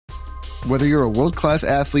Whether you're a world-class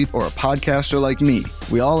athlete or a podcaster like me,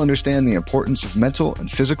 we all understand the importance of mental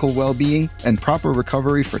and physical well-being and proper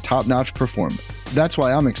recovery for top-notch performance. That's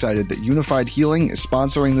why I'm excited that Unified Healing is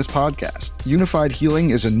sponsoring this podcast. Unified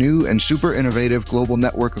Healing is a new and super innovative global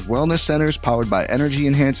network of wellness centers powered by Energy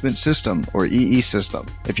Enhancement System, or EE System.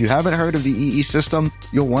 If you haven't heard of the EE System,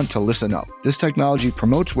 you'll want to listen up. This technology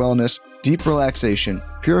promotes wellness, deep relaxation,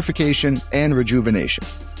 purification, and rejuvenation.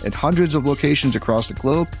 In hundreds of locations across the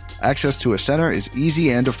globe, access to a center is easy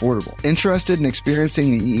and affordable. Interested in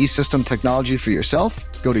experiencing the EE System technology for yourself?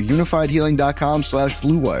 Go to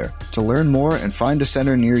unifiedhealing.com/bluewire to learn more and find a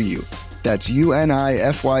center near you. That's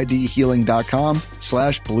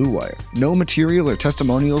unifydhealing.com/bluewire. No material or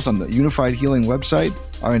testimonials on the Unified Healing website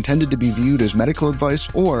are intended to be viewed as medical advice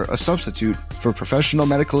or a substitute for professional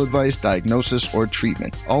medical advice, diagnosis, or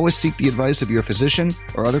treatment. Always seek the advice of your physician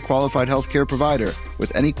or other qualified healthcare provider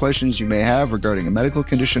with any questions you may have regarding a medical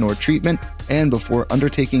condition or treatment and before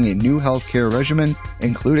undertaking a new healthcare regimen,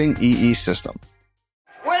 including EE System.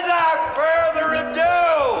 Without further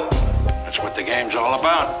ado! That's what the game's all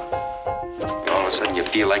about. All of a sudden you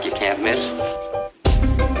feel like you can't miss.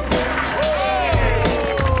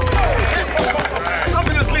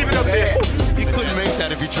 You couldn't make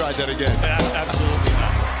that if you tried that again. Absolutely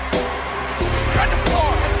not. Spread the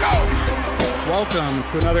floor, let's go! Welcome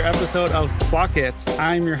to another episode of Buckets.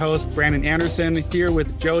 I'm your host, Brandon Anderson, here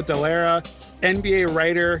with Joe Dellera, NBA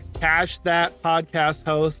writer, Cash That podcast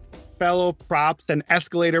host, fellow props and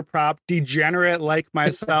escalator prop degenerate like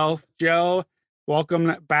myself. Joe,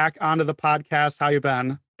 welcome back onto the podcast. How you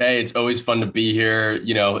been? Hey, it's always fun to be here.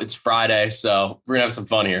 You know, it's Friday, so we're gonna have some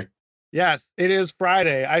fun here. Yes, it is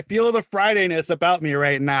Friday. I feel the Fridayness about me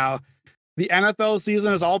right now. The NFL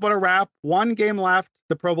season is all but a wrap. One game left.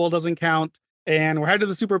 The Pro Bowl doesn't count. And we're headed to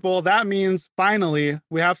the Super Bowl. That means finally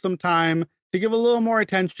we have some time to give a little more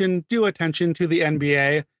attention, due attention to the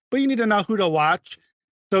NBA. But you need to know who to watch.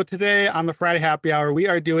 So today on the Friday Happy Hour, we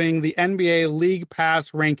are doing the NBA League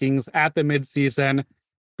Pass rankings at the midseason.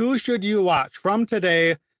 Who should you watch from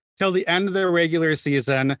today till the end of the regular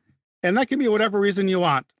season? And that can be whatever reason you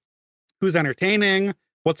want. Who's entertaining?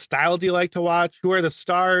 What style do you like to watch? Who are the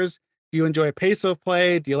stars? Do you enjoy pace of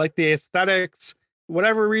play? Do you like the aesthetics?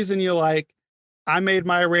 Whatever reason you like. I made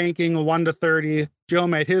my ranking 1 to 30. Joe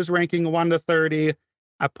made his ranking 1 to 30.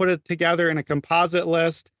 I put it together in a composite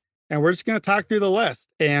list, and we're just going to talk through the list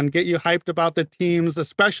and get you hyped about the teams,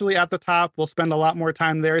 especially at the top. We'll spend a lot more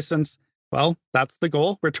time there since, well, that's the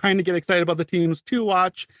goal. We're trying to get excited about the teams to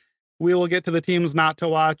watch. We will get to the teams not to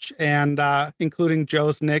watch, and including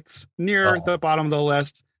Joe's Knicks near the bottom of the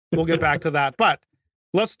list. We'll get back to that. But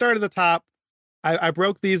let's start at the top. I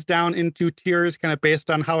broke these down into tiers kind of based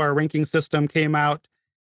on how our ranking system came out.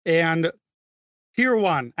 And tier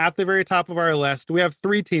 1, at the very top of our list, we have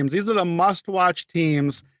 3 teams. These are the must-watch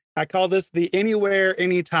teams. I call this the anywhere,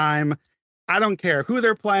 anytime. I don't care who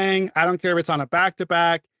they're playing. I don't care if it's on a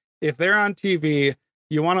back-to-back. If they're on TV,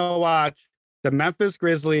 you want to watch the Memphis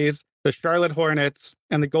Grizzlies, the Charlotte Hornets,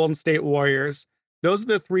 and the Golden State Warriors. Those are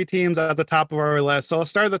the 3 teams at the top of our list. So I'll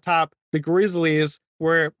start at the top. The Grizzlies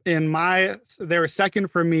were they were second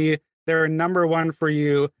for me. They're number 1 for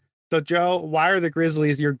you. So Joe, why are the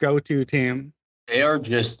Grizzlies your go-to team? They are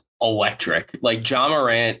just electric. Like Ja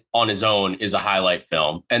Morant on his own is a highlight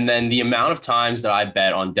film. And then the amount of times that I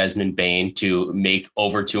bet on Desmond Bane to make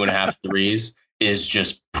over 2.5 threes is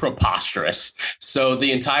just preposterous. So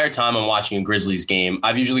the entire time I'm watching a Grizzlies game,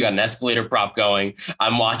 I've usually got an escalator prop going.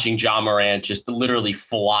 I'm watching Ja Morant just literally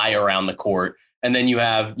fly around the court. And then you've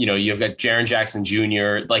got Jaren Jackson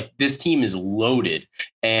Jr. Like, this team is loaded,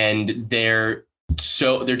 and they're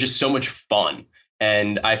just so much fun.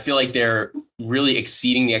 And I feel like they're really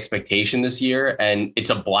exceeding the expectation this year, and it's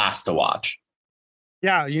a blast to watch.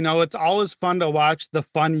 Yeah, it's always fun to watch the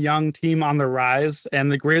fun young team on the rise,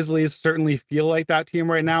 and the Grizzlies certainly feel like that team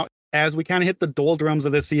right now as we kind of hit the doldrums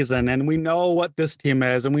of the season, and we know what this team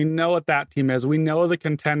is, and we know what that team is. We know the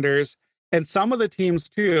contenders, and some of the teams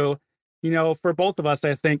too, for both of us,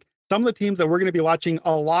 I think some of the teams that we're going to be watching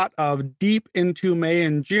a lot of deep into May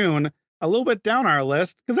and June, a little bit down our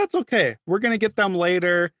list, because that's okay. We're going to get them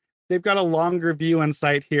later. They've got a longer view in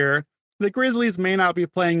sight here. The Grizzlies may not be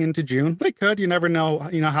playing into June. They could. You never know,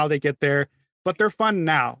 how they get there. But they're fun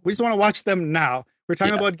now. We just want to watch them now. We're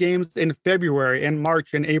talking about games in February and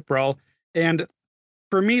March and April. And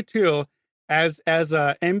for me, too, as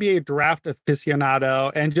a NBA draft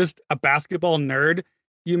aficionado and just a basketball nerd,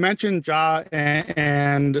 you mentioned Ja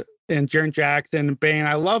and Jaren Jackson, Bane.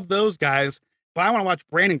 I love those guys. But I want to watch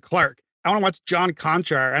Brandon Clark. I want to watch John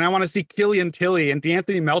Conchar. And I want to see Killian Tilly and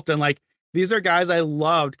D'Anthony Melton. Like, these are guys I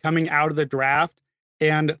loved coming out of the draft.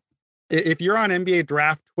 And If you're on NBA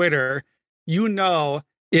Draft Twitter, you know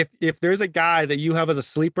if there's a guy that you have as a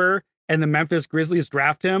sleeper and the Memphis Grizzlies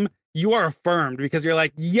draft him, you are affirmed because you're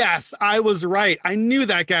like, yes, I was right. I knew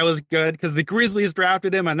that guy was good because the Grizzlies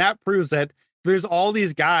drafted him, and that proves it. There's all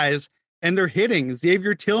these guys, and they're hitting.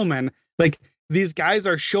 Xavier Tillman, like these guys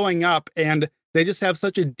are showing up, and they just have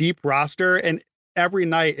such a deep roster. And every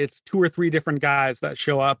night, it's 2 or 3 different guys that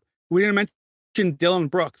show up. We didn't mention Dylan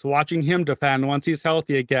Brooks, watching him defend once he's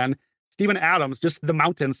healthy again. Steven Adams, just the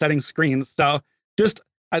mountain setting screens. So just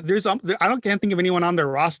I can't think of anyone on their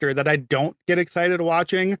roster that I don't get excited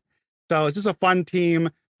watching. So it's just a fun team,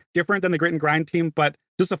 different than the grit and grind team, but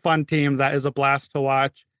just a fun team that is a blast to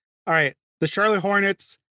watch. All right. The Charlotte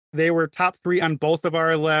Hornets, they were top 3 on both of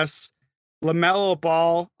our lists. LaMelo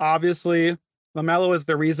Ball, obviously, LaMelo is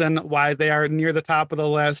the reason why they are near the top of the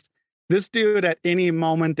list. This dude at any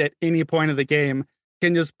moment, at any point of the game,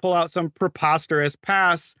 can just pull out some preposterous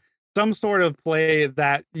pass, some sort of play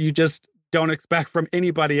that you just don't expect from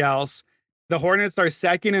anybody else. The Hornets are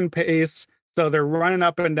second in pace, so they're running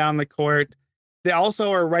up and down the court. They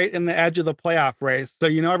also are right in the edge of the playoff race, so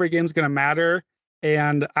you know every game's going to matter.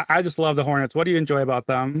 And I just love the Hornets. What do you enjoy about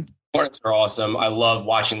them? Hornets are awesome. I love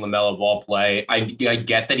watching LaMelo Ball play. I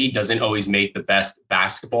get that he doesn't always make the best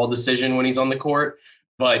basketball decision when he's on the court,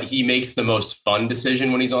 but he makes the most fun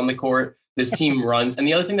decision when he's on the court. This team runs. And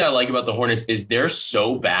the other thing that I like about the Hornets is they're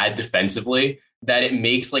so bad defensively that it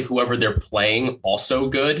makes like whoever they're playing also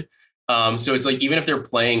good. So it's like, even if they're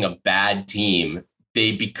playing a bad team,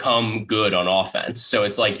 they become good on offense. So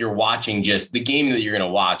it's like you're watching just the game that you're going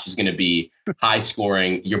to watch is going to be high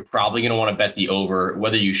scoring. You're probably going to want to bet the over.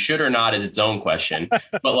 Whether you should or not is its own question.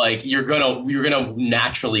 But like you're going to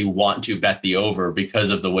naturally want to bet the over because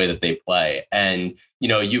of the way that they play. And, you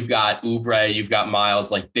know, you've got Oubre, you've got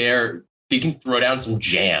Miles, like they can throw down some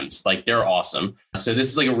jams. Like they're awesome. So this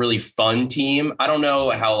is like a really fun team. I don't know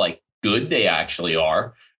how like good they actually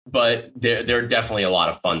are, but they're definitely a lot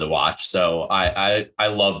of fun to watch. So I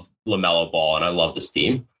love LaMelo Ball and I love this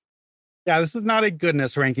team. Yeah, this is not a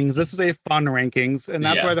goodness rankings. This is a fun rankings. And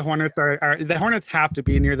that's why the Hornets are the Hornets have to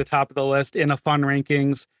be near the top of the list in a fun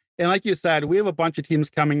rankings. And like you said, we have a bunch of teams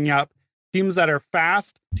coming up, teams that are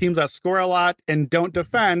fast, teams that score a lot and don't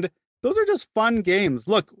defend. Those are just fun games.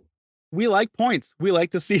 Look, we like points. We like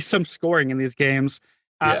to see some scoring in these games.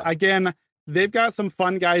 Again, they've got some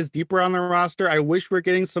fun guys deeper on the roster. I wish we're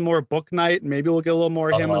getting some more Book Night. Maybe we'll get a little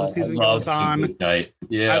more of him as the season goes on.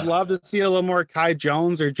 Yeah, I'd love to see a little more Kai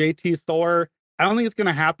Jones or JT Thor. I don't think it's going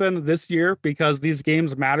to happen this year because these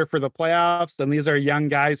games matter for the playoffs, and these are young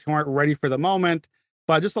guys who aren't ready for the moment,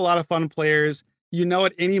 but just a lot of fun players. You know,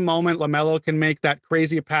 at any moment, LaMelo can make that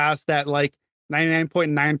crazy pass that like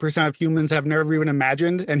 99.9% of humans have never even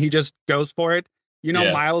imagined, and he just goes for it. You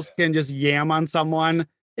know, Miles can just yam on someone,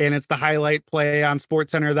 and it's the highlight play on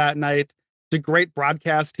SportsCenter that night. It's a great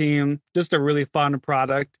broadcast team, just a really fun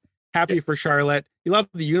product. Happy for Charlotte. You love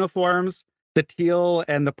the uniforms, the teal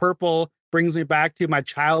and the purple brings me back to my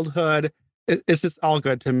childhood. It's just all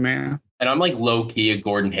good to me. And I'm like low key a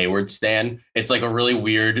Gordon Hayward stan. It's like a really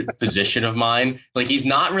weird position of mine. Like he's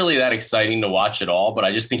not really that exciting to watch at all, but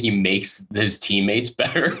I just think he makes his teammates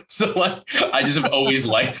better. So like I just have always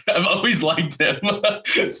liked him.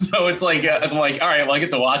 So it's like I'm like, all right, well, I get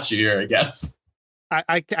to watch you here, I guess.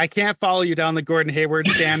 I can't follow you down the Gordon Hayward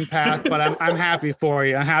stan path, but I'm happy for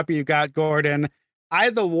you. I'm happy you got Gordon. I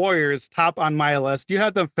had the Warriors top on my list. You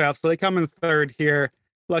had them fifth, so they come in third here.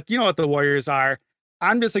 Look, you know what the Warriors are.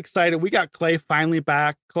 I'm just excited. We got Clay finally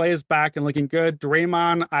back. Clay is back and looking good.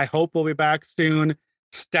 Draymond, I hope, will be back soon.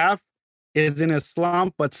 Steph is in a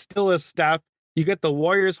slump, but still is Steph. You get the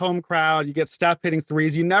Warriors home crowd. You get Steph hitting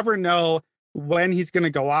threes. You never know when he's going to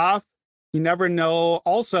go off. You never know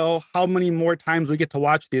also how many more times we get to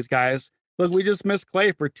watch these guys. Look, we just missed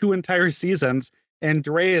Clay for 2 entire seasons, and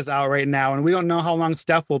Dre is out right now, and we don't know how long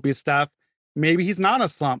Steph will be Steph. Maybe he's not a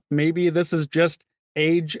slump. Maybe this is just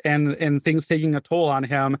age and things taking a toll on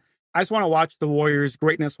him. I just want to watch the Warriors'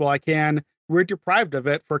 greatness while I can. We're deprived of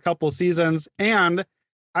it for a couple of seasons, and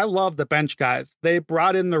I love the bench guys. They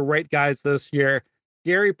brought in the right guys this year.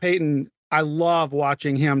 Gary Payton, I love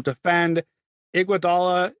watching him defend.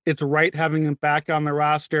 Iguodala, it's right having him back on the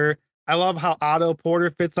roster. I love how Otto Porter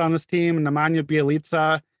fits on this team, and Nemanja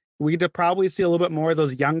Bjelica. We could probably see a little bit more of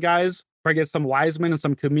those young guys. Probably get some Wiseman and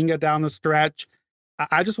some Kuminga down the stretch.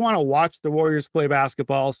 I just want to watch the Warriors play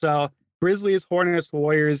basketball. So Grizzlies, Hornets,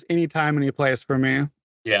 Warriors, anytime, any place for me.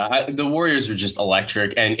 Yeah, the Warriors are just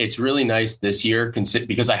electric, and it's really nice this year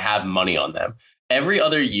because I have money on them. Every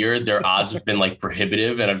other year, their odds have been like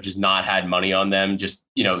prohibitive, and I've just not had money on them. Just,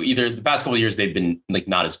 you know, either the past couple of years they've been like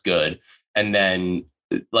not as good, and then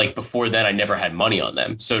like before then, I never had money on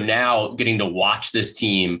them. So now getting to watch this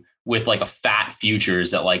team with like a fat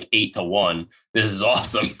futures at like 8-1, this is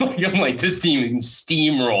awesome. I'm like, this team can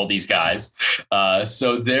steamroll these guys.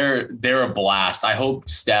 So they're a blast. I hope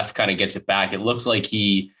Steph kind of gets it back. It looks like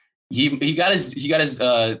he got his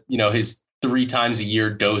his 3 times a year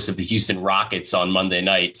dose of the Houston Rockets on Monday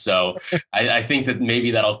night. So I think that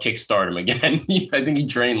maybe that'll kickstart him again. I think he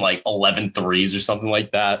drained like 11 threes or something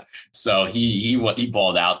like that. So he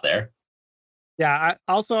balled out there. Yeah.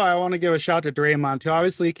 I want to give a shout to Draymond too.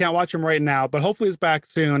 Obviously you can't watch him right now, but hopefully he's back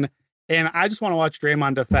soon. And I just want to watch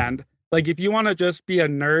Draymond defend. Like if you want to just be a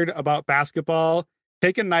nerd about basketball,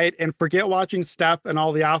 take a night and forget watching Steph and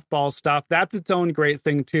all the off-ball stuff. That's its own great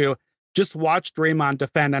thing too. Just watch Draymond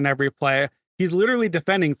defend on every play. He's literally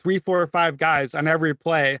defending 3, 4, or 5 guys on every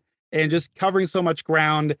play and just covering so much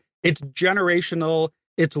ground. It's generational.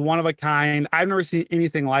 It's one of a kind. I've never seen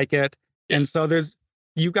anything like it. And so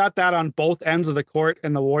you got that on both ends of the court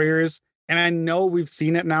in the Warriors. And I know we've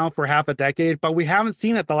seen it now for half a decade, but we haven't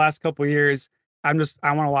seen it the last couple of years. I want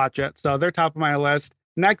to watch it. So they're top of my list.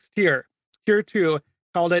 Next tier 2,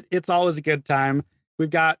 called it It's Always a Good Time. We've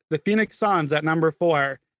got the Phoenix Suns at number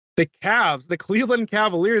 4. The Cavs, the Cleveland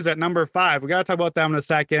Cavaliers at number 5. We got to talk about them in a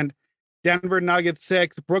second. Denver Nuggets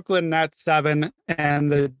 6, Brooklyn Nets 7,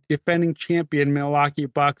 and the defending champion Milwaukee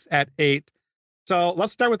Bucks at 8. So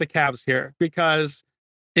let's start with the Cavs here, because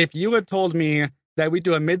if you had told me that we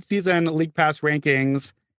do a midseason League Pass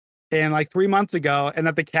rankings in like 3 months ago and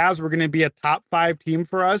that the Cavs were going to be a top 5 team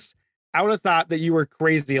for us, I would have thought that you were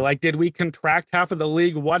crazy. Like, did we contract half of the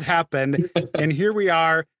league? What happened? And here we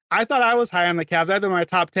are. I thought I was high on the Cavs. I had them in my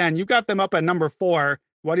top 10. You got them up at number 4.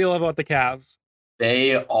 What do you love about the Cavs?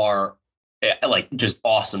 They are like just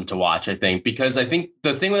awesome to watch, I think, because I think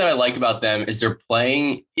the thing that I like about them is they're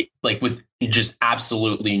playing like with just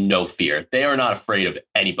absolutely no fear. They are not afraid of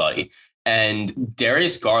anybody. And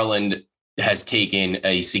Darius Garland has taken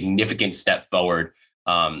a significant step forward.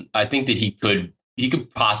 I think that he could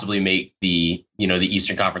possibly make the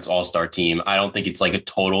Eastern Conference All-Star team. I don't think it's like a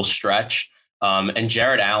total stretch. And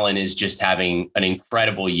Jared Allen is just having an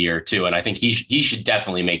incredible year too. And I think he should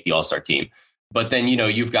definitely make the All-Star team. But then,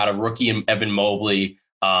 you've got a rookie, Evan Mobley.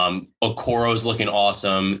 Okoro's looking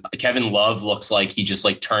awesome. Kevin Love looks like he just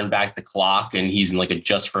like turned back the clock and he's in like a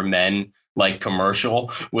Just for Men like commercial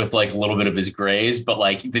with like a little bit of his grays. But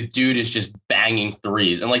like the dude is just banging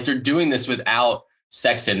threes. And like they're doing this without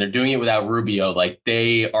Sexton. They're doing it without Rubio. Like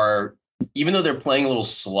they are, even though they're playing a little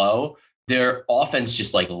slow, their offense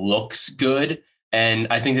just like looks good. And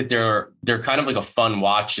I think that they're kind of like a fun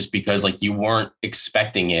watch just because like you weren't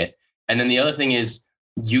expecting it. And then the other thing is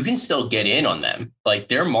you can still get in on them. Like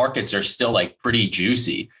their markets are still like pretty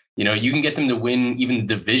juicy. You can get them to win even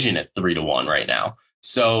the division at 3-1 right now.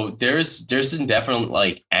 So there's some definite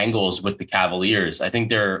like angles with the Cavaliers. I think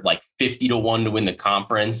they're like 50-1 to win the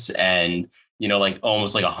conference and, like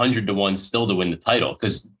almost like 100-1 still to win the title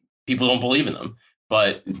because people don't believe in them.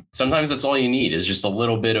 But sometimes that's all you need is just a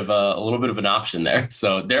little bit of an option there.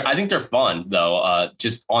 So I think they're fun though,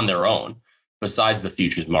 just on their own, besides the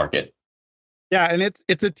futures market. Yeah, and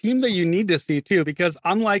it's a team that you need to see too, because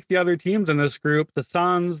unlike the other teams in this group, the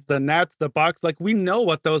Suns, the Nets, the Bucks, like we know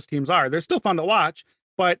what those teams are. They're still fun to watch,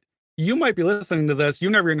 but you might be listening to this. You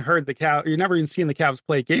never even heard you never even seen the Cavs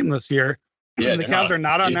play a game this year. Yeah, the Cavs are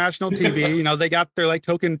not on national TV. They got their like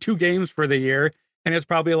token 2 games for the year, and it's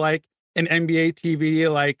probably like an NBA TV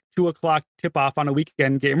like 2:00 tip off on a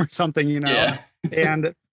weekend game or something. Yeah.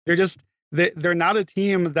 And they're not a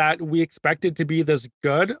team that we expected to be this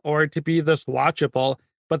good or to be this watchable,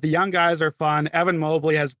 but the young guys are fun. Evan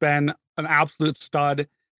Mobley has been an absolute stud.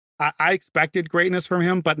 I expected greatness from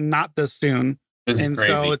him, but not this soon. And crazy.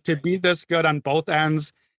 So to be this good on both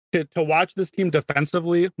ends, to watch this team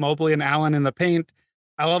defensively, Mobley and Allen in the paint.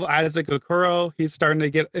 I love Isaac Okoro. He's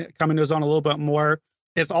starting to come into his own a little bit more.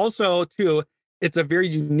 It's also too, it's a very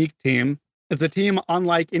unique team. It's a team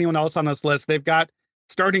unlike anyone else on this list. They've got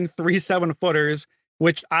starting 3 7-footers,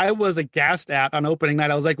 which I was aghast at on opening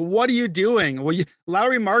night. I was like, what are you doing? Well,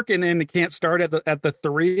 Lauri Markkanen can't start at the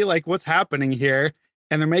 3. Like, what's happening here?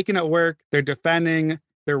 And they're making it work. They're defending,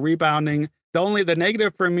 they're rebounding. The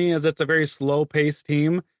negative for me is it's a very slow paced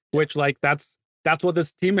team, which like that's what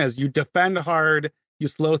this team is. You defend hard, you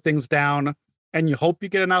slow things down, and you hope you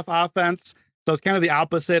get enough offense. So it's kind of the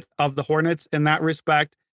opposite of the Hornets in that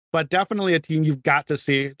respect, but definitely a team you've got to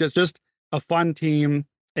see. It's just a fun team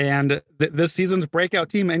and this season's breakout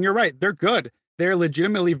team. And you're right, they're good. They're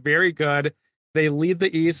legitimately very good. They lead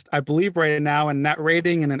the East, I believe, right now in net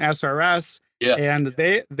rating and in SRS. Yeah. And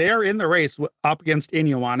they are in the race up against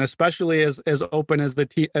anyone, especially as open as the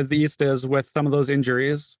East is with some of those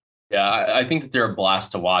injuries. Yeah, I think that they're a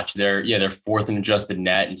blast to watch. They're fourth in adjusted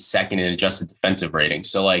net and second in adjusted defensive rating.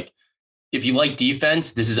 So like, if you like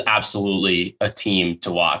defense, this is absolutely a team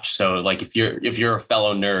to watch. So like, if you're a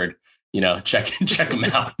fellow nerd, check them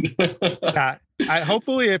out. Yeah,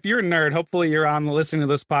 hopefully, if you're a nerd, hopefully you're on listening to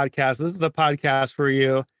this podcast. This is the podcast for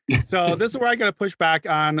you. So this is where I got to push back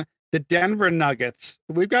on the Denver Nuggets.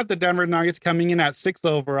 We've got the Denver Nuggets coming in at 6th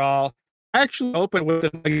overall. I actually opened with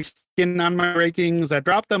the Nuggets skin on my rankings. I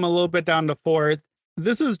dropped them a little bit down to 4th.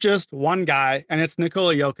 This is just one guy, and it's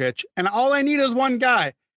Nikola Jokic. And all I need is one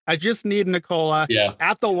guy. I just need Nikola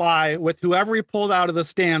at the Y with whoever he pulled out of the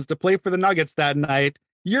stands to play for the Nuggets that night.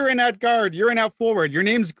 You're in at guard. You're in at forward. Your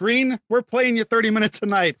name's Green. We're playing you 30 minutes a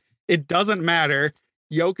night. It doesn't matter.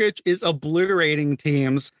 Jokic is obliterating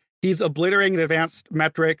teams. He's obliterating advanced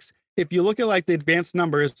metrics. If you look at like the advanced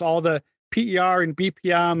numbers, all the PER and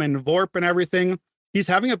BPM and VORP and everything, he's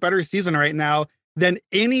having a better season right now than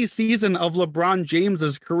any season of LeBron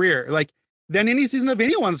James's career, like than any season of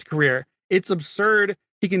anyone's career. It's absurd.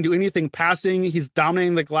 He can do anything passing. He's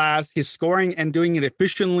dominating the glass. He's scoring and doing it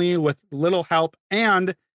efficiently with little help.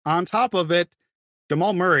 And on top of it,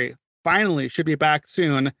 Jamal Murray finally should be back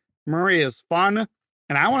soon. Murray is fun.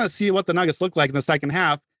 And I want to see what the Nuggets look like in the second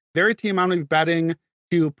half. They're a team I'm going to be betting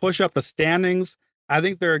to push up the standings. I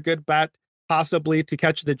think they're a good bet possibly to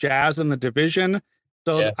catch the Jazz in the division.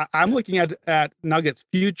 So I'm looking at Nuggets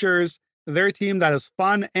futures. They're a team that is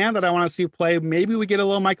fun and that I want to see play. Maybe we get a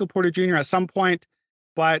little Michael Porter Jr. at some point.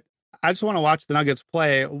 But I just want to watch the Nuggets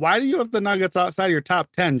play. Why do you have the Nuggets outside of your top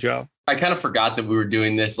 10, Joe? I kind of forgot that we were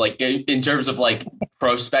doing this, like in terms of like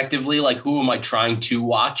prospectively, like who am I trying to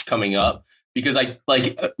watch coming up? Because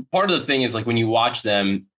part of the thing is like when you watch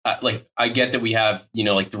them, like I get that we have,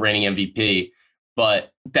 like the reigning MVP,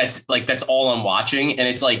 but that's all I'm watching. And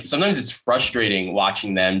it's like, sometimes it's frustrating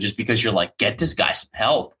watching them just because you're like, get this guy some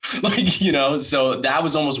help. So that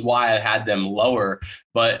was almost why I had them lower.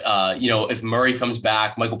 But, if Murray comes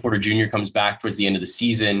back, Michael Porter Jr. comes back towards the end of the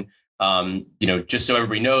season, just so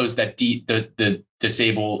everybody knows that the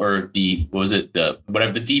disable or the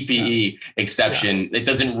DPE exception, it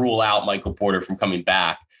doesn't rule out Michael Porter from coming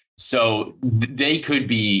back. So they could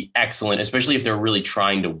be excellent, especially if they're really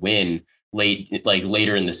trying to win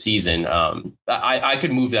later in the season. I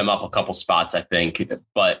could move them up a couple spots, I think,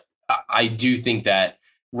 but I do think that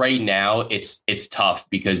right now it's tough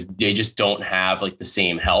because they just don't have like the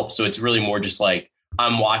same help. So it's really more just like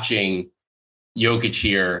I'm watching Jokic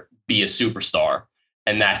here be a superstar,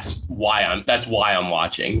 and that's why I'm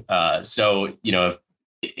watching. So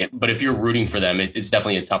if you're rooting for them, it's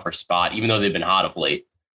definitely a tougher spot, even though they've been hot of late.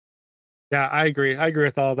 Yeah, I agree. I agree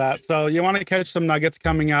with all that. So you want to catch some Nuggets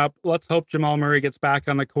coming up. Let's hope Jamal Murray gets back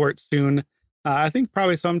on the court soon. I think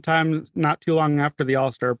probably sometime not too long after the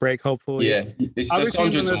All-Star break, hopefully. Yeah, it's just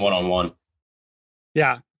doing some one-on-one.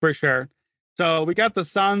 Yeah, for sure. So we got the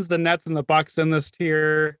Suns, the Nets, and the Bucks in this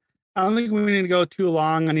tier. I don't think we need to go too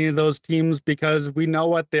long on any of those teams because we know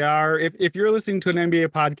what they are. If you're listening to an NBA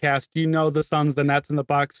podcast, you know the Suns, the Nets, and the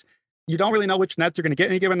Bucks. You don't really know which Nets are going to get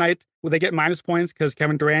any given night. Will they get minus points because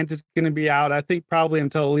Kevin Durant is going to be out? I think probably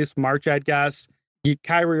until at least March, I'd guess.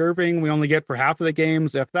 Kyrie Irving, we only get for half of the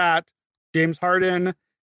games, if that. James Harden,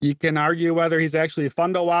 you can argue whether he's actually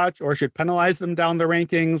fun to watch or should penalize them down the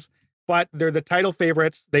rankings, but they're the title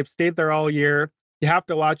favorites. They've stayed there all year. You have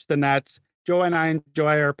to watch the Nets. Joe and I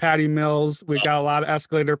enjoy our Patty Mills. We've got a lot of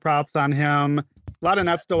escalator props on him. A lot of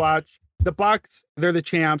Nets to watch. The Bucks, they're the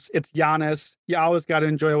champs. It's Giannis. You always got to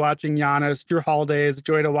enjoy watching Giannis. Jrue Holiday is a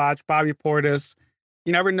joy to watch. Bobby Portis.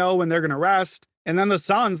 You never know when they're going to rest. And then the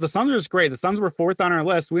Suns are just great. The Suns were 4th on our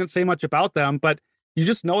list. We didn't say much about them, but you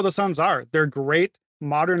just know the Suns are. They're great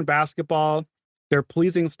modern basketball. They're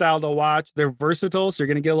pleasing style to watch. They're versatile, so you're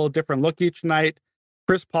going to get a little different look each night.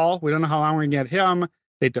 Chris Paul, we don't know how long we're going to get him.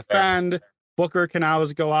 They defend. Booker can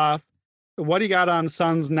always go off. What do you got on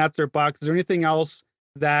Suns, Nets, or Bucks? Is there anything else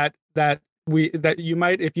that you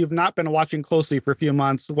might, if you've not been watching closely for a few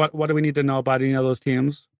months, what do we need to know about any of those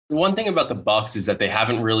teams? The one thing about the Bucks is that they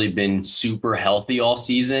haven't really been super healthy all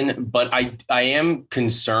season, but I am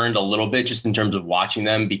concerned a little bit just in terms of watching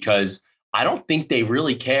them because I don't think they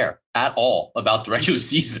really care at all about the regular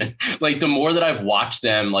season. Like the more that I've watched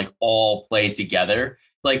them like all play together,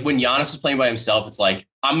 like when Giannis was playing by himself, it's like,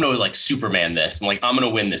 I'm going to like Superman this and like, I'm going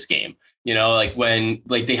to win this game. Like when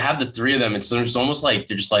like they have the three of them, it's almost like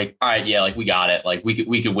they're just like, all right, yeah, like we got it. Like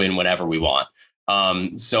we could win whenever we want.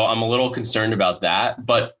 So I'm a little concerned about that.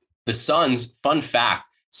 But the Suns, fun fact,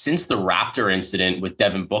 since the Raptor incident with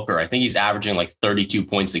Devin Booker, I think he's averaging like 32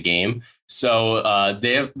 points a game.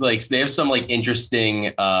 They have some like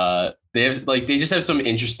interesting they just have some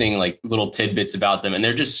interesting like little tidbits about them, and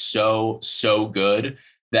they're just so good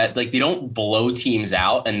that like they don't blow teams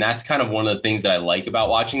out. And that's kind of one of the things that I like about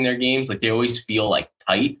watching their games. Like they always feel like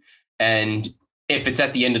tight. And if it's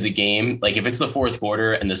at the end of the game, like if it's the fourth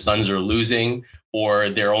quarter and the Suns are losing, or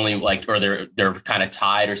they're only like, or they're kind of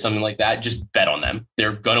tied or something like that, just bet on them.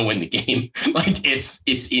 They're gonna win the game. Like it's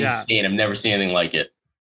insane. I've never seen anything like it.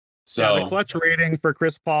 So the clutch rating for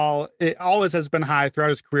Chris Paul, it always has been high throughout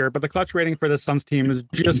his career, but the clutch rating for the Suns team is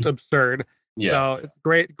just absurd. Yeah. So it's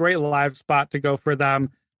great live spot to go for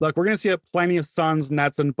them. Look, we're going to see plenty of Suns,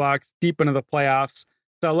 Nets, and Bucks deep into the playoffs.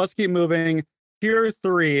 So let's keep moving. Here are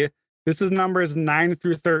 3. This is numbers 9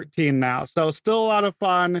 through 13 now. So still a lot of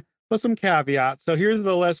fun, but some caveats. So here's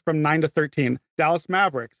the list from 9 to 13. Dallas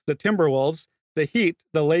Mavericks, the Timberwolves, the Heat,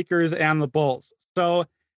 the Lakers, and the Bulls. So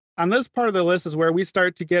on this part of the list is where we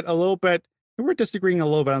start to get a little bit, we're disagreeing a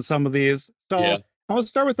little bit on some of these. So I'll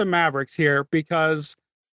start with the Mavericks here, because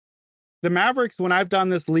the Mavericks, when I've done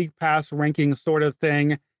this league pass ranking sort of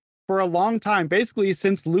thing for a long time, basically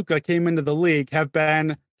since Luka came into the league, have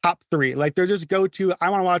been top 3. Like they're just go-to, I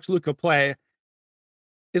want to watch Luka play.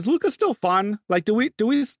 Is Luka still fun? Like, do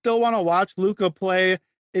we still want to watch Luka play?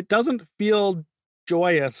 It doesn't feel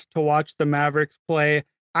joyous to watch the Mavericks play.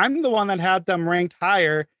 I'm the one that had them ranked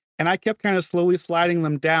higher, and I kept kind of slowly sliding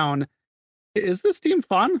them down. Is this team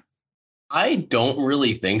fun? I don't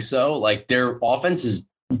really think so. Like their offense is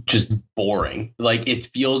just boring. Like it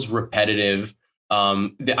feels repetitive.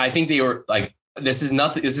 I think they were like, this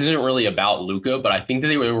isn't really about Luka, but I think that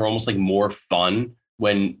they were almost like more fun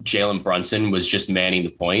when Jalen Brunson was just manning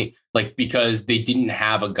the point, like because they didn't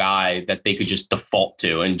have a guy that they could just default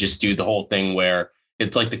to and just do the whole thing where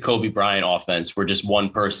it's like the Kobe Bryant offense where just one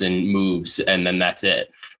person moves and then that's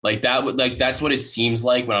it. Like that's what it seems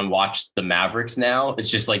like when I watch the Mavericks now. It's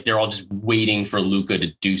just like they're all just waiting for Luka to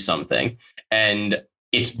do something, and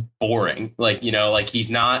it's boring. Like, you know, like he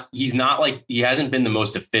hasn't been the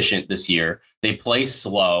most efficient this year. They play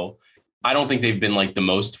slow. I don't think they've been like the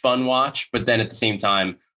most fun watch, but then at the same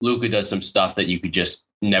time, Luka does some stuff that you could just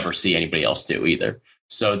never see anybody else do either.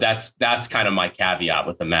 So that's kind of my caveat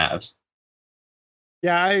with the Mavs.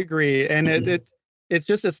 Yeah, I agree. And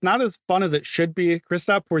it's not as fun as it should be.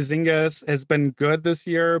 Kristaps Porzingis has been good this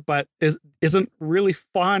year, but isn't really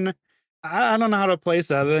fun. I don't know how to place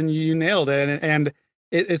that. Then you nailed it. And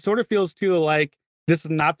it sort of feels too like this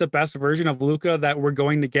is not the best version of Luka that we're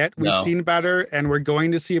going to get. We've seen better and we're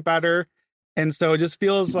going to see better. And so it just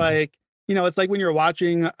feels like, you know, it's like when you're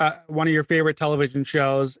watching one of your favorite television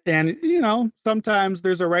shows and, you know, sometimes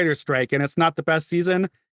there's a writer's strike and it's not the best season.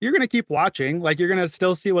 You're going to keep watching, like you're going to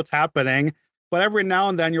still see what's happening. But every now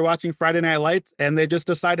and then you're watching Friday Night Lights and they just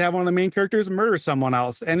decide to have one of the main characters murder someone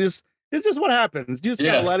else. And it's just what happens. You just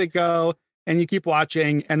got to let it go and you keep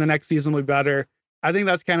watching and the next season will be better. I think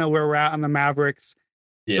that's kind of where we're at on the Mavericks.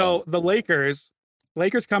 Yeah. So the Lakers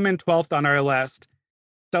come in 12th on our list.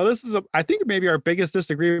 So this is, I think, maybe our biggest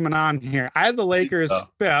disagreement on here. I have the Lakers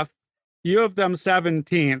 5th. You have them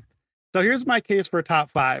 17th. So here's my case for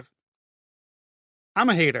top 5. I'm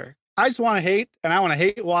a hater. I just want to hate, and I want to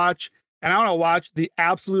hate watch, and I want to watch the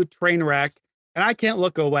absolute train wreck, and I can't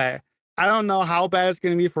look away. I don't know how bad it's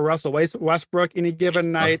going to be for Russell Westbrook any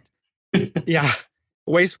given night. Yeah,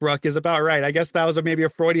 Westbrook is about right. I guess that was maybe a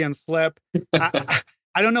Freudian slip.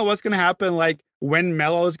 I don't know what's going to happen, like when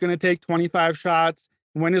Melo is going to take 25 shots.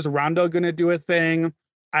 When is Rondo going to do a thing?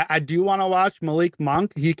 I do want to watch Malik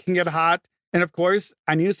Monk. He can get hot. And of course,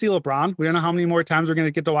 I need to see LeBron. We don't know how many more times we're going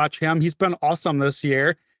to get to watch him. He's been awesome this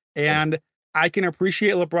year. And I can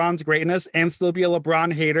appreciate LeBron's greatness and still be a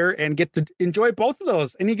LeBron hater and get to enjoy both of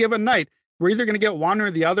those any given night. We're either going to get one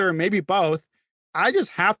or the other, or maybe both. I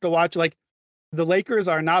just have to watch, like, the Lakers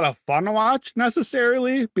are not a fun watch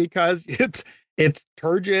necessarily because it's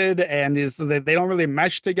turgid and they don't really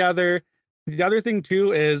mesh together. The other thing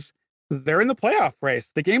too is they're in the playoff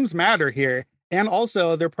race. The games matter here. And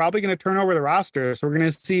also they're probably going to turn over the roster. So we're going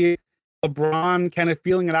to see LeBron kind of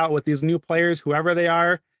feeling it out with these new players, whoever they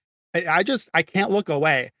are. I can't look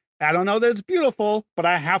away. I don't know that it's beautiful, but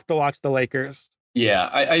I have to watch the Lakers. Yeah,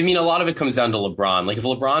 I mean, a lot of it comes down to LeBron. Like, if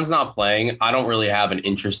LeBron's not playing, I don't really have an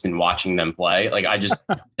interest in watching them play. Like, I just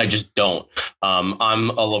don't. I'm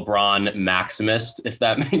a LeBron maximist, if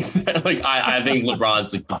that makes sense. Like, I think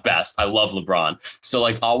LeBron's like the best. I love LeBron. So,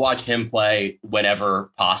 like, I'll watch him play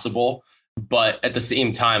whenever possible. But at the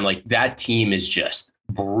same time, like, that team is just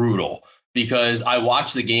brutal because I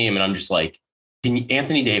watch the game and I'm just like,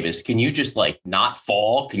 Anthony Davis, can you just like not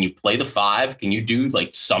fall? Can you play the 5? Can you do like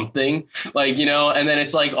something like, and then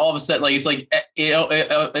it's like all of a sudden, like, it's like,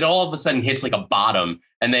 it all of a sudden hits like a bottom.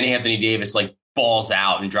 And then Anthony Davis like balls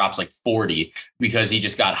out and drops like 40 because he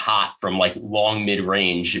just got hot from like long mid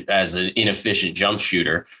range as an inefficient jump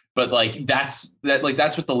shooter. But like, that's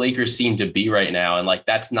what the Lakers seem to be right now. And like,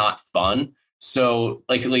 that's not fun. So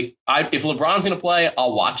like if LeBron's going to play,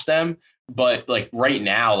 I'll watch them. But like right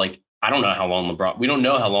now, like, we don't know how long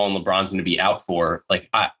LeBron's going to be out for. Like,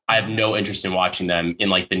 I have no interest in watching them in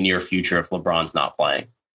like the near future if LeBron's not playing.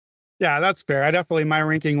 Yeah, that's fair. My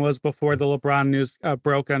ranking was before the LeBron news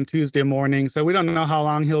broke on Tuesday morning. So we don't know how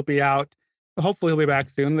long he'll be out. Hopefully he'll be back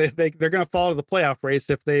soon. They're going to fall to the playoff race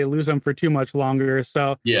if they lose him for too much longer.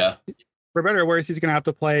 So yeah, for better or worse, he's going to have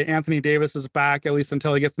to play. Anthony Davis is back, at least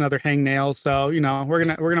until he gets another hangnail. So, we're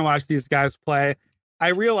going to watch these guys play. I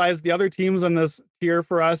realize the other teams on this tier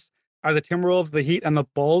for us are the Timberwolves, the Heat, and the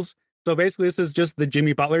Bulls. So basically, this is just the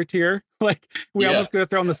Jimmy Butler tier. Like, we almost could have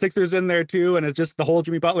thrown the Sixers in there too, and it's just the whole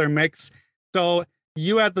Jimmy Butler mix. So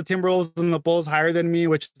you had the Timberwolves and the Bulls higher than me,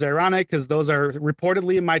 which is ironic because those are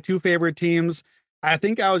reportedly my two favorite teams. I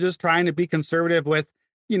think I was just trying to be conservative with,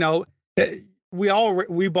 we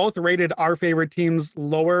both rated our favorite teams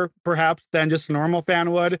lower, perhaps, than just a normal fan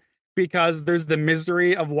would, because there's the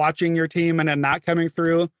misery of watching your team and it not coming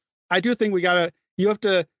through. I do think you have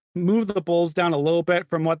to move the Bulls down a little bit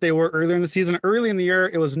from what they were earlier in the season. Early in the year,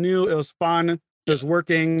 it was new, it was fun, it was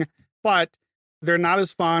working, but they're not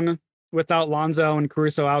as fun without Lonzo and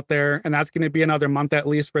Caruso out there. And that's going to be another month at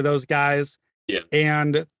least for those guys. Yeah.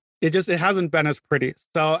 And it hasn't been as pretty.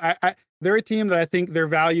 So they're a team that I think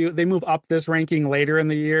they move up this ranking later in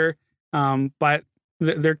the year. But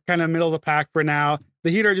they're kind of middle of the pack for now. The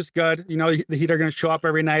Heat are just good. The Heat are going to show up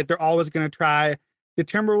every night. They're always going to try. The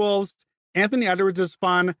Timberwolves, Anthony Edwards is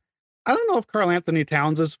fun. I don't know if Karl Anthony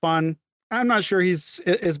Towns is fun. I'm not sure he's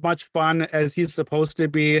as much fun as he's supposed to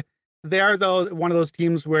be. They are, though, one of those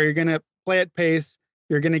teams where you're going to play at pace.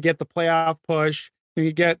 You're going to get the playoff push.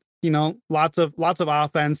 You get, lots of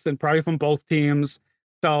offense, and probably from both teams.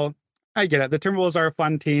 So I get it. The Timberwolves are a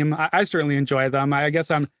fun team. I certainly enjoy them. I guess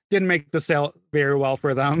didn't make the sale very well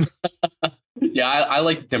for them. Yeah, I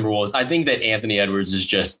like the Timberwolves. I think that Anthony Edwards is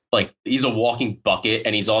just like, he's a walking bucket,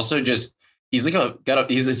 and he's also just,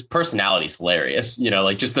 his personality's hilarious,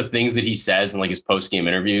 like just the things that he says in like his post-game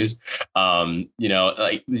interviews,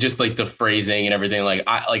 like just like the phrasing and everything.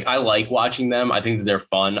 I like watching them. I think that they're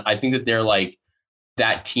fun. I think that they're like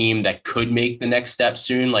that team that could make the next step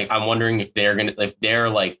soon. Like, I'm wondering if they're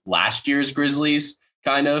like last year's Grizzlies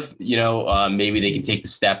kind of, maybe they can take the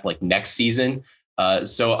step like next season.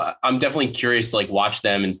 So I'm definitely curious to like watch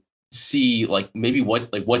them and see like maybe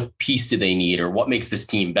what piece do they need or what makes this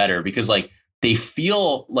team better, because like they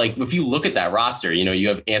feel like, if you look at that roster, you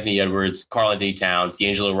have Anthony Edwards, Karl Anthony Towns,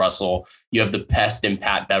 D'Angelo Russell, you have the Pest and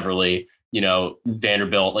Pat Beverly,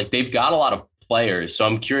 Vanderbilt, like they've got a lot of players. So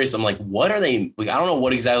I'm curious. I'm like, what are they, like, I don't know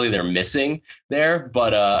what exactly they're missing there,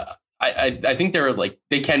 but I think they're like,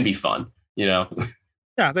 they can be fun, Yeah,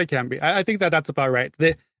 they can be. I think that's about right.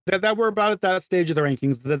 That we're about at that stage of the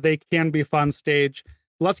rankings, that they can be fun stage.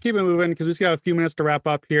 Let's keep it moving because we just got a few minutes to wrap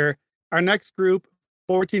up here. Our next group,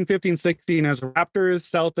 14, 15, 16 is Raptors,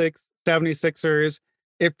 Celtics, 76ers.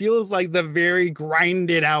 It feels like the very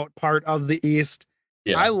grinded out part of the East.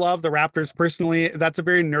 Yeah. I love the Raptors personally. That's a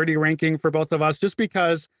very nerdy ranking for both of us, just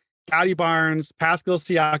because Scotty Barnes, Pascal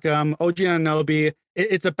Siakam, OG Anunoby,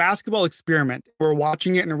 it's a basketball experiment. We're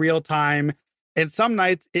watching it in real time. And some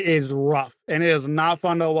nights it is rough and it is not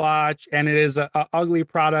fun to watch, and it is a ugly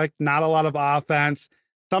product, not a lot of offense.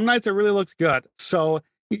 Some nights it really looks good. So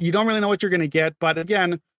you don't really know what you're going to get. But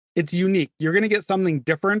again, it's unique. You're going to get something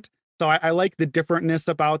different. So I like the differentness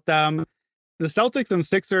about them. The Celtics and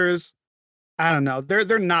Sixers, I don't know.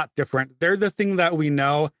 They're not different. They're the thing that we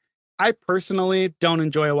know. I personally don't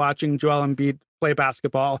enjoy watching Joel Embiid play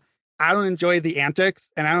basketball. I don't enjoy the antics,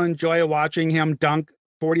 and I don't enjoy watching him dunk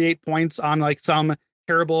 48 points on like some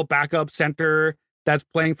terrible backup center that's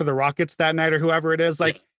playing for the Rockets that night or whoever it is.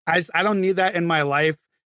 Like, I don't need that in my life.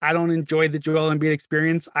 I don't enjoy the Joel Embiid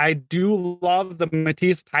experience. I do love the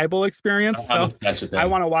Matisse Thybulle experience. So I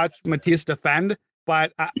want to watch Matisse defend,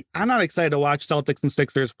 but I'm not excited to watch Celtics and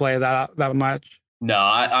Sixers play that much. No,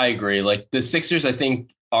 I agree. Like the Sixers, I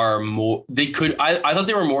think are more, I thought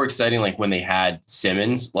they were more exciting. Like when they had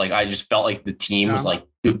Simmons, like I just felt like the team was like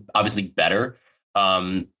obviously better.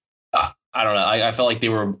 I don't know. I felt like they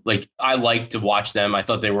were like, I liked to watch them. I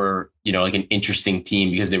thought they were, like an interesting team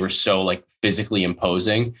because they were so like physically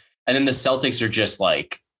imposing. And then the Celtics are just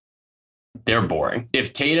like, they're boring.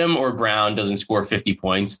 If Tatum or Brown doesn't score 50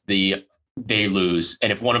 points, the they lose.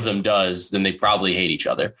 And if one of them does, then they probably hate each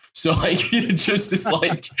other. So like, it's just this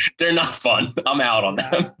like, they're not fun. I'm out on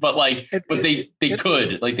them. But like, they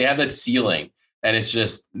could, like, they have that ceiling. And it's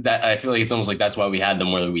just that I feel like it's almost like that's why we had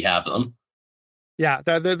them where we have them. Yeah,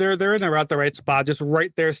 they're in about the right spot, just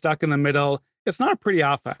right there, stuck in the middle. It's not a pretty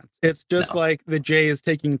offense. It's just like the Jays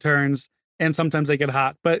taking turns, and sometimes they get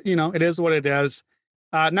hot. But, you know, it is what it is.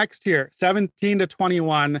 Next tier, 17 to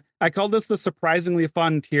 21. I call this the surprisingly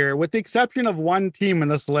fun tier, with the exception of one team in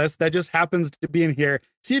this list that just happens to be in here.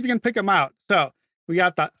 See if you can pick them out. So we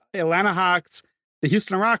got the Atlanta Hawks, the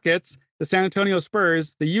Houston Rockets, the San Antonio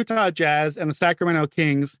Spurs, the Utah Jazz, and the Sacramento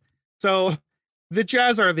Kings. So the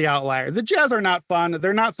Jazz are the outlier. The Jazz are not fun.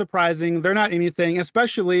 They're not surprising. They're not anything.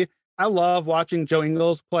 Especially, I love watching Joe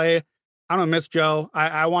Ingles play. I don't miss Joe.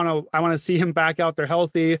 I want to see him back out there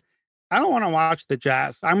healthy. I don't want to watch the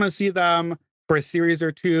Jazz. I'm going to see them for a series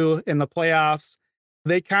or two in the playoffs.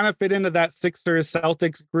 They kind of fit into that Sixers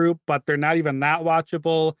Celtics group, but they're not even that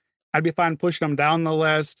watchable. I'd be fine pushing them down the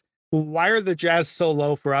list. Why are the Jazz so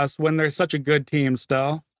low for us when they're such a good team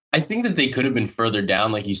still? I think that they could have been further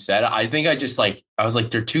down, like you said. I think I was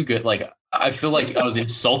like, they're too good. Like, I feel like I was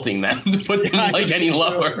insulting them to put them like any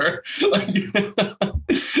lower. Like,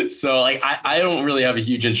 so like, I don't really have a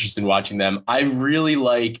huge interest in watching them. I really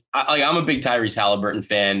I'm a big Tyrese Halliburton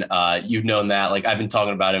fan. You've known that. Like, I've been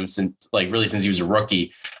talking about him since he was a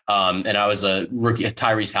rookie. And I was a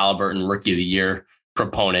Tyrese Halliburton Rookie of the Year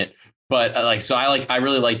proponent. But I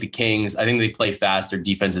really like the Kings. I think they play fast. Their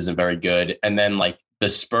defense isn't very good. And then like the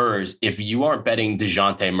Spurs, if you aren't betting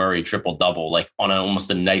DeJounte Murray triple double like on almost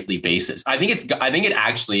a nightly basis, I think it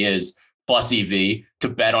actually is plus EV to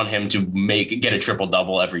bet on him to get a triple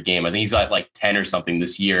double every game. I think he's at like 10 or something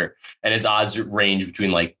this year, and his odds range between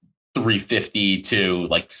like 350 to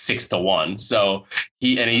like 6 to 1. So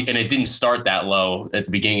it didn't start that low at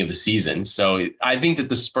the beginning of the season. So I think that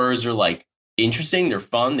the Spurs are like interesting. They're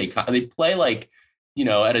fun. They play like, you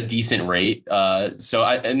know, at a decent rate.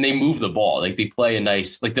 And they move the ball. Like, they play a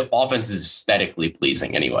nice, like, the offense is aesthetically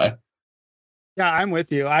pleasing anyway. Yeah, I'm with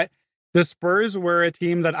you. The Spurs were a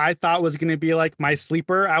team that I thought was going to be like my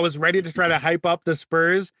sleeper. I was ready to try to hype up the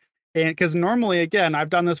Spurs. And because normally, again, I've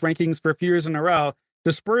done this rankings for a few years in a row.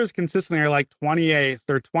 The Spurs consistently are like 28th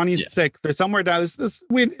or 26th or somewhere down.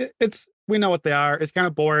 We know what they are. It's kind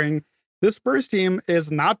of boring. This Spurs team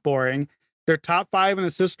is not boring. They're top 5 in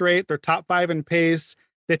assist rate. They're top 5 in pace.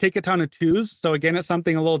 They take a ton of twos. So again, it's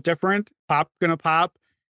something a little different. Gonna pop.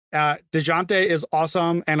 DeJounte is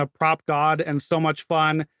awesome and a prop god and so much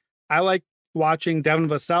fun. I like watching Devin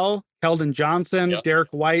Vassell, Keldon Johnson, Derek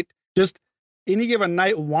White. Just any given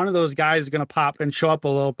night, one of those guys is going to pop and show up a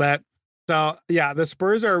little bit. So yeah, the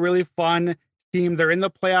Spurs are a really fun team. They're in the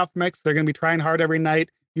playoff mix. They're going to be trying hard every night.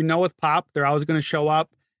 You know, with Pop, they're always going to show up.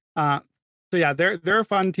 So yeah, they're a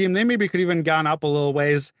fun team. They maybe could even gone up a little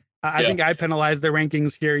ways. I think I penalized their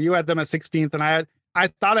rankings here. You had them at 16th, and I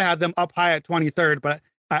thought I had them up high at 23rd, but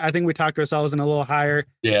I think we talked ourselves in a little higher.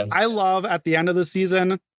 Yeah, I love at the end of the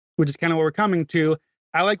season, which is kind of what we're coming to.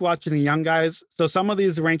 I like watching the young guys. So some of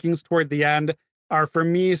these rankings toward the end are for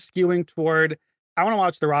me skewing toward, I want to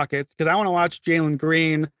watch the Rockets because I want to watch Jalen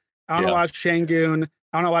Green. I want to watch Şengün.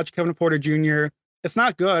 I want to watch Kevin Porter Jr. It's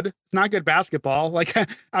not good. It's not good basketball. Like,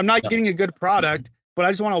 I'm not getting a good product, but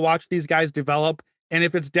I just want to watch these guys develop. And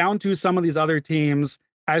if it's down to some of these other teams,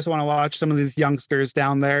 I just want to watch some of these youngsters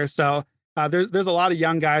down there. So there's a lot of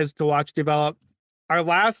young guys to watch develop. Our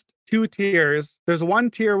last 2 tiers, there's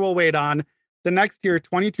one tier we'll wait on. The next tier,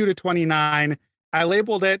 22 to 29, I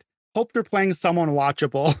labeled it, hope they're playing someone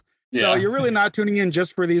watchable. Yeah. So you're really not tuning in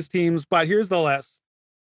just for these teams, but here's the list.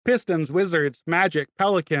 Pistons, Wizards, Magic,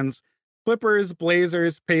 Pelicans, Clippers,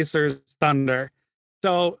 Blazers, Pacers, Thunder.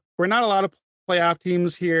 So we're not a lot of playoff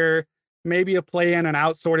teams here. Maybe a play in and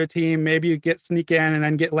out sort of team. Maybe you sneak in and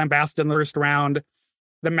then get lambasted in the first round.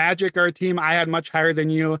 The Magic are a team I had much higher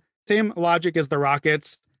than you. Same logic as the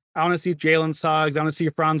Rockets. I want to see Jalen Suggs. I want to see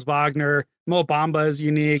Franz Wagner. Mo Bamba is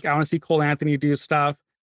unique. I want to see Cole Anthony do stuff.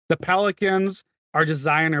 The Pelicans are just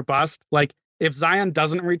Zion or bust. Like, if Zion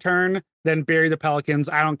doesn't return, then bury the Pelicans.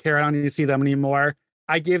 I don't care. I don't need to see them anymore.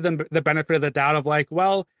 I gave them the benefit of the doubt of like,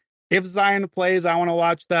 well, if Zion plays, I want to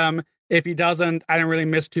watch them. If he doesn't, I didn't really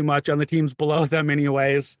miss too much on the teams below them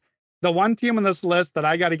anyways. The one team on this list that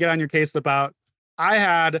I got to get on your case about, I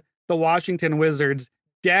had the Washington Wizards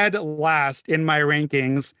dead last in my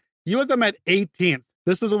rankings. You had them at 18th.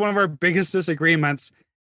 This is one of our biggest disagreements.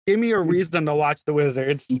 Give me a reason to watch the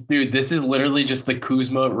Wizards. Dude, this is literally just the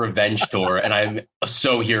Kuzma revenge tour, and I'm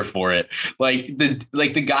so here for it. Like the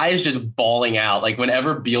guy is just balling out. Like,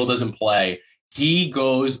 whenever Beal doesn't play, he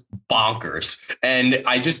goes bonkers. And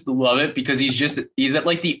I just love it because he's at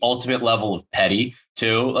like the ultimate level of petty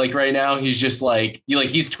too. Like right now, he's just like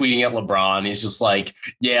he's tweeting at LeBron. He's just like,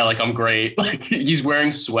 yeah, like I'm great. Like he's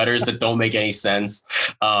wearing sweaters that don't make any sense.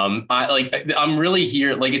 I'm really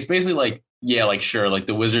here. Like, it's basically like, yeah, like, sure. Like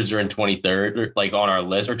the Wizards are in 23rd or like on our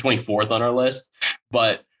list, or 24th on our list.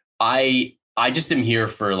 But I just am here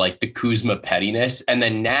for like the Kuzma pettiness. And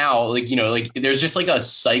then now, like, you know, like there's just like a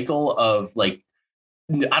cycle of like,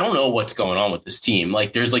 I don't know what's going on with this team.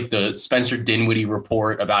 Like there's like the Spencer Dinwiddie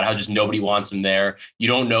report about how just nobody wants him there. You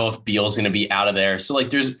don't know if Beal's going to be out of there. So like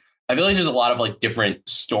I feel like there's a lot of like different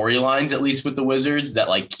storylines, at least with the Wizards, that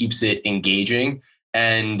like keeps it engaging.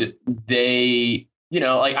 And they, you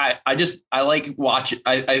know, like I like watch.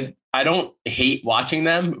 I don't hate watching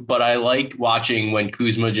them, but I like watching when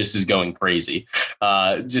Kuzma just is going crazy.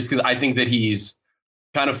 Just because I think that he's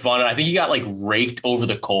kind of fun. And I think he got like raked over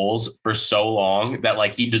the coals for so long that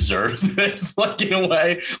like he deserves this, like in a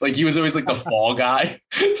way. Like he was always like the fall guy.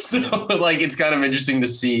 So like it's kind of interesting to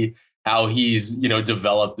see how he's, you know,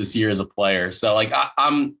 developed this year as a player. So like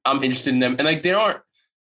I'm interested in them. And like they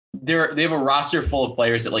have a roster full of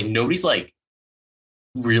players that like nobody's like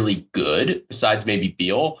really good besides maybe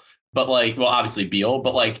Beal. But like, well, obviously Beal,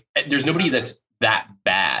 but like, there's nobody that's that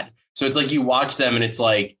bad. So it's like you watch them and it's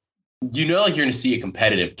like, you know, like you're going to see a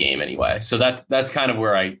competitive game anyway. So that's kind of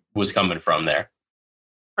where I was coming from there.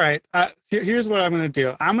 All right. Here's what I'm going to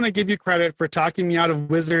do. I'm going to give you credit for talking me out of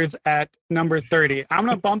Wizards at number 30. I'm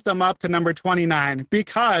going to bump them up to number 29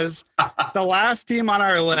 because the last team on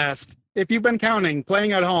our list, if you've been counting,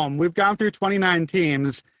 playing at home, we've gone through 29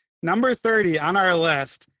 teams. Number 30 on our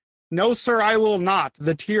list, no, sir, I will not.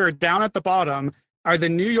 The tier down at the bottom are the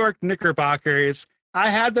New York Knickerbockers. I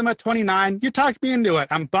had them at 29. You talked me into it.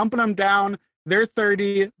 I'm bumping them down. They're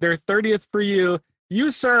 30. They're 30th for you. You,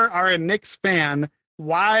 sir, are a Knicks fan.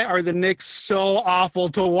 Why are the Knicks so awful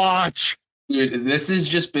to watch? Dude, this has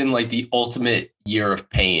just been like the ultimate year of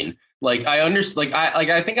pain. Like I understand,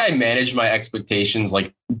 I think I managed my expectations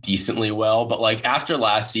like decently well, but like after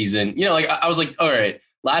last season, you know, like I was like, all right,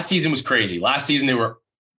 last season was crazy. Last season they were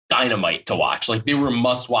dynamite to watch. Like they were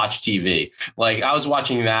must-watch TV. Like I was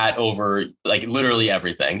watching that over like literally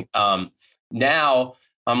everything. Now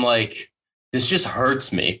I'm like, this just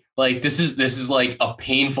hurts me. Like this is like a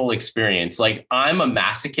painful experience. Like I'm a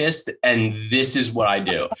masochist and this is what I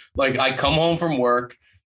do. Like I come home from work,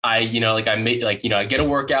 I get a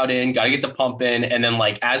workout in, got to get the pump in. And then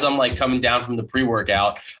like, as I'm like coming down from the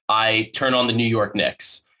pre-workout, I turn on the New York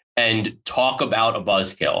Knicks and talk about a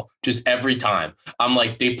buzzkill just every time. I'm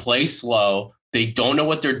like, they play slow. They don't know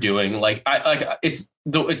what they're doing. Like it's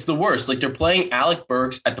the worst. Like they're playing Alec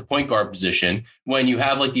Burks at the point guard position when you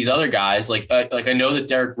have like these other guys. Like I know that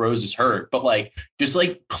Derrick Rose is hurt, but like just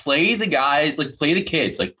like play the guys, like play the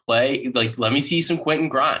kids, like play like let me see some Quentin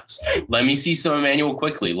Grimes, let me see some Emmanuel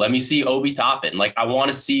Quickley, let me see Obi Toppin. Like I want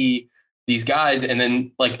to see these guys, and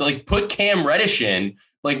then like put Cam Reddish in.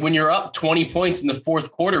 Like when you're up 20 points in the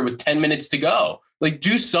fourth quarter with 10 minutes to go, like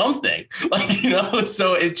do something, like, you know,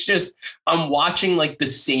 so it's just, I'm watching like the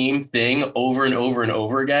same thing over and over and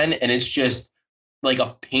over again. And it's just like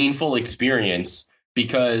a painful experience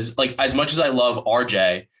because like, as much as I love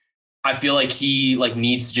RJ, I feel like he like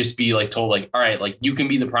needs to just be like told like, all right, like you can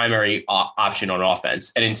be the primary option on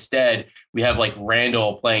offense. And instead we have like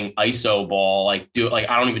Randall playing ISO ball, like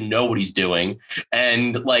I don't even know what he's doing.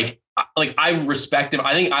 And like I respect him.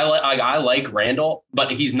 I think I like Randall, but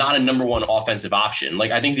he's not a number one offensive option. Like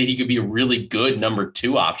I think that he could be a really good number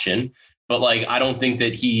two option, but like I don't think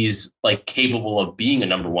that he's like capable of being a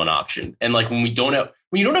number one option. And like when you don't have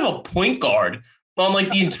a point guard on like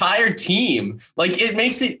the entire team, like it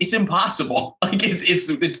makes it's impossible. Like it's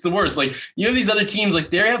the worst. Like you have these other teams,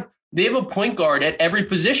 like they have a point guard at every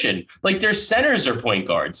position. Like their centers are point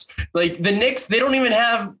guards. Like the Knicks, they don't even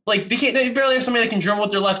have like they barely have somebody that can dribble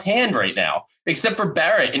with their left hand right now, except for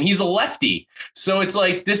Barrett, and he's a lefty. So it's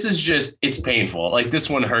like it's painful. Like this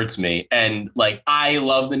one hurts me, and like I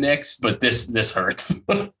love the Knicks, but this hurts.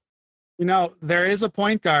 You know, there is a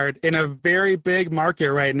point guard in a very big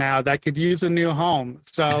market right now that could use a new home.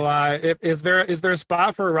 So is there a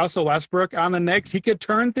spot for Russell Westbrook on the Knicks? He could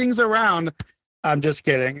turn things around. I'm just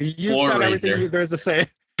kidding. You said everything there's to say.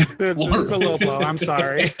 It's a low blow. I'm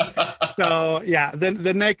sorry. So yeah,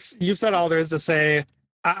 the Knicks, you've said all there is to say.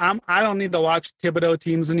 I don't need to watch Thibodeau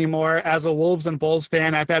teams anymore. As a Wolves and Bulls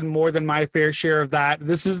fan, I've had more than my fair share of that.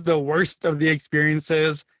 This is the worst of the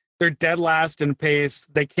experiences. They're dead last in pace.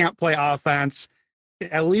 They can't play offense.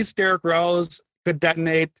 At least Derrick Rose could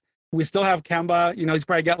detonate. We still have Kemba. You know, he's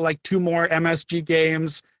probably got like 2 more MSG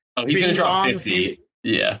games. Oh, he's going to drop 50.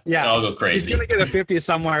 Yeah. Yeah. I'll go crazy. He's going to get a 50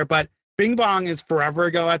 somewhere, but Bing Bong is forever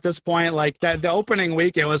ago at this point. Like that, the opening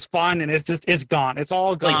week, it was fun and it's gone. It's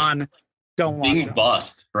all gone. Like, don't watch being it.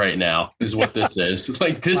 Bust right now is what this is.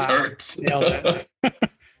 Like, this hurts.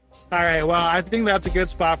 All right, well, I think that's a good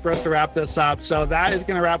spot for us to wrap this up. So that is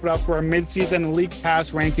going to wrap it up for our midseason League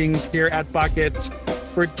Pass rankings here at Buckets.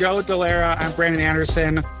 For Joe Dellera, I'm Brandon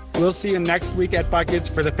Anderson. We'll see you next week at Buckets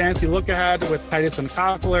for the Fantasy Look Ahead with Titus and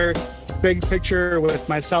Koffler, Big Picture with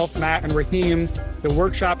myself, Matt, and Raheem, the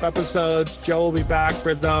workshop episodes. Joe will be back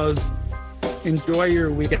for those. Enjoy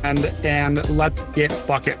your weekend, and let's get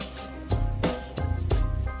Buckets.